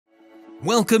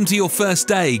Welcome to your first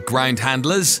day, ground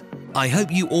handlers. I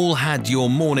hope you all had your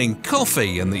morning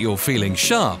coffee and that you're feeling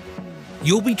sharp.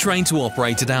 You'll be trained to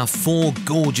operate at our 4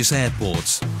 gorgeous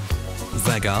airports: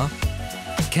 Vega,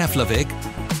 Keflavik,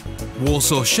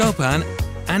 Warsaw Chopin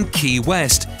and Key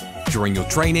West. During your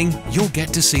training, you'll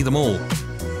get to see them all.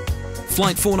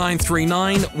 Flight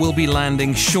 4939 will be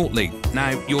landing shortly.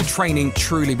 Now, your training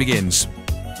truly begins.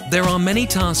 There are many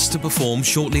tasks to perform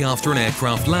shortly after an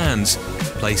aircraft lands.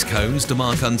 Place cones to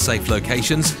mark unsafe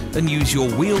locations and use your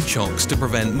wheel chocks to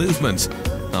prevent movement.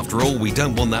 After all, we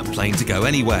don't want that plane to go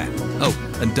anywhere. Oh,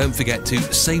 and don't forget to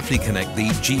safely connect the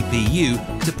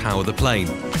GPU to power the plane.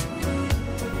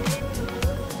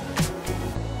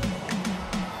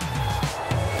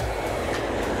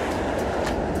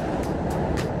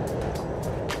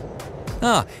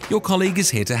 Your colleague is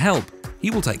here to help.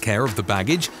 He will take care of the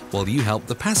baggage while you help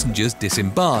the passengers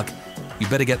disembark. You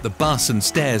better get the bus and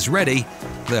stairs ready.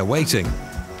 They're waiting.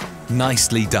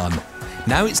 Nicely done.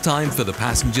 Now it's time for the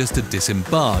passengers to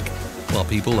disembark. While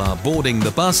people are boarding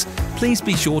the bus, please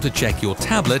be sure to check your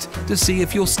tablet to see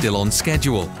if you're still on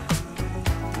schedule.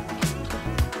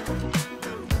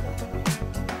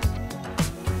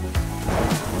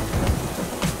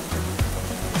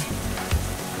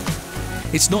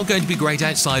 It's not going to be great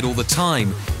outside all the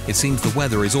time. It seems the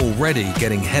weather is already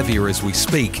getting heavier as we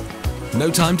speak.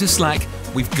 No time to slack,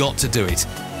 we've got to do it.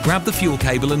 Grab the fuel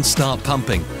cable and start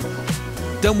pumping.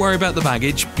 Don't worry about the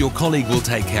baggage, your colleague will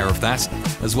take care of that,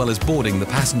 as well as boarding the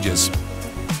passengers.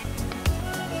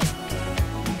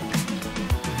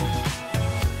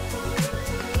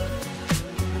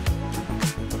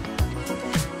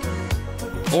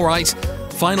 Alright,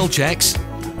 final checks.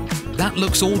 That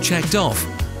looks all checked off,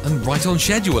 and right on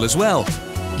schedule as well.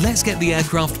 Let's get the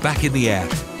aircraft back in the air.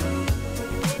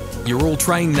 You're all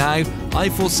trained now. I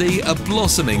foresee a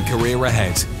blossoming career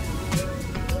ahead.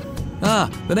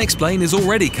 The next plane is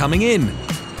already coming in.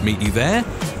 Meet you there?